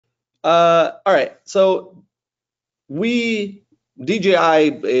All right. So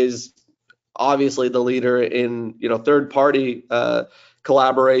DJI is obviously the leader in third-party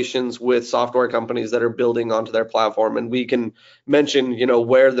collaborations with software companies that are building onto their platform, and we can mention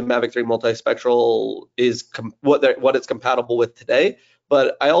where the Mavic 3 Multispectral is what it's compatible with today.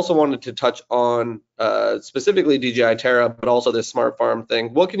 But I also wanted to touch on specifically DJI Terra, but also this smart farm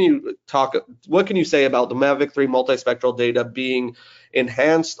thing. What can you say about the Mavic 3 multispectral data being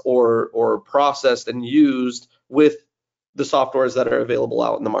enhanced or processed and used with the softwares that are available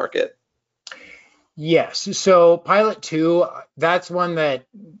out in the market? Yes, so Pilot 2, that's one that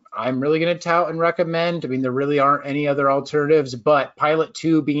I'm really going to tout and recommend. I mean, there really aren't any other alternatives, but Pilot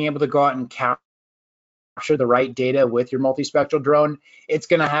 2, being able to go out and capture the right data with your multispectral drone, it's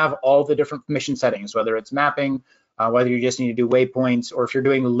going to have all the different mission settings, whether it's mapping, whether you just need to do waypoints, or if you're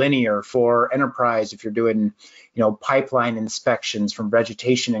doing linear for enterprise, if you're doing pipeline inspections from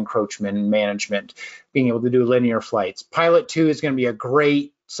vegetation encroachment management, being able to do linear flights. Pilot 2 is going to be a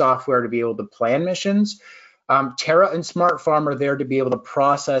great software to be able to plan missions. Terra and Smart Farm are there to be able to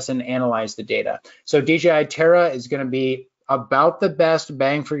process and analyze the data. So DJI Terra is going to be about the best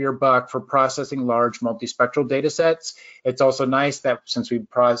bang for your buck for processing large multispectral data sets. It's also nice that since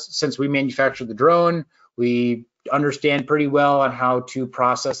we manufacture the drone, we understand pretty well on how to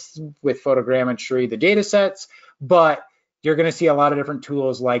process with photogrammetry the data sets, but you're going to see a lot of different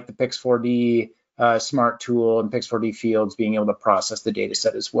tools like the Pix4D Smart Tool and Pix4D Fields being able to process the data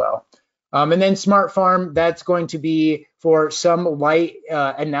set as well. And then Smart Farm, that's going to be for some light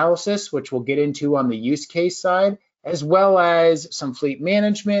analysis, which we'll get into on the use case side, as well as some fleet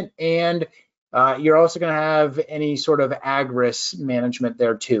management, and you're also going to have any sort of ag-risk management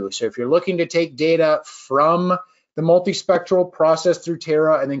there too. So if you're looking to take data from the multispectral, process through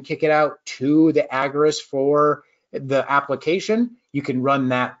Terra, and then kick it out to the ag-risk for the application, you can run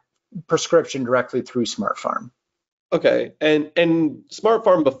that prescription directly through Smart Farm. Okay, and Smart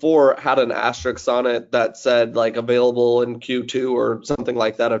Farm before had an asterisk on it that said like available in Q2 or something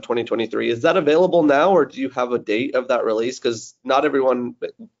like that of 2023. Is that available now, or do you have a date of that release? Because not everyone,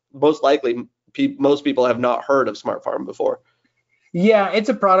 most likely, most people have not heard of Smart Farm before. Yeah, it's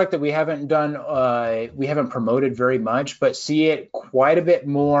a product that we haven't promoted very much, but see it quite a bit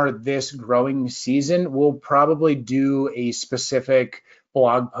more this growing season. We'll probably do a specific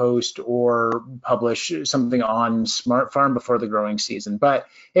blog post or publish something on Smart Farm before the growing season, but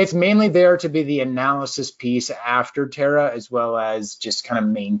it's mainly there to be the analysis piece after Terra, as well as just kind of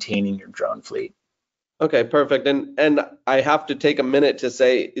maintaining your drone fleet. Okay, perfect. And I have to take a minute to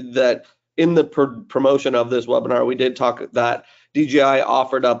say that in the promotion of this webinar, we did talk that DJI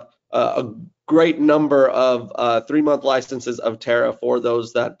offered up a great number of 3-month licenses of Terra for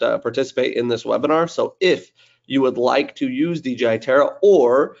those that participate in this webinar. So if you would like to use DJI Terra,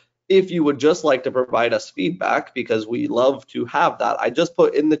 or if you would just like to provide us feedback, because we love to have that, I just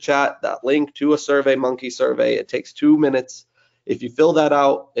put in the chat that link to a SurveyMonkey survey. It takes 2 minutes. If you fill that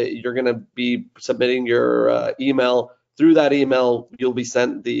out, you're going to be submitting your email. Through that email, you'll be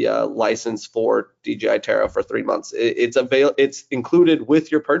sent the license for DJI Terra for 3 months. It's included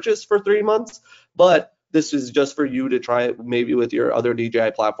with your purchase for 3 months, but this is just for you to try it maybe with your other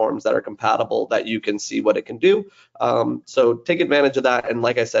DJI platforms that are compatible, that you can see what it can do. So take advantage of that. And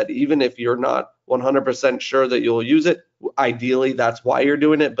like I said, even if you're not 100% sure that you'll use it, ideally that's why you're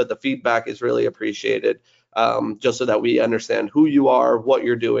doing it, but the feedback is really appreciated, just so that we understand who you are, what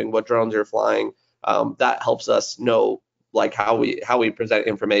you're doing, what drones you're flying. That helps us know like how we present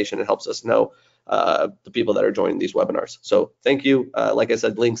information. It helps us know the people that are joining these webinars. So thank you. Like I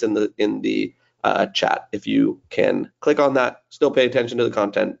said, links in the chat. If you can click on that, still pay attention to the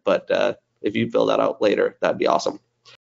content, but if you fill that out later, that'd be awesome.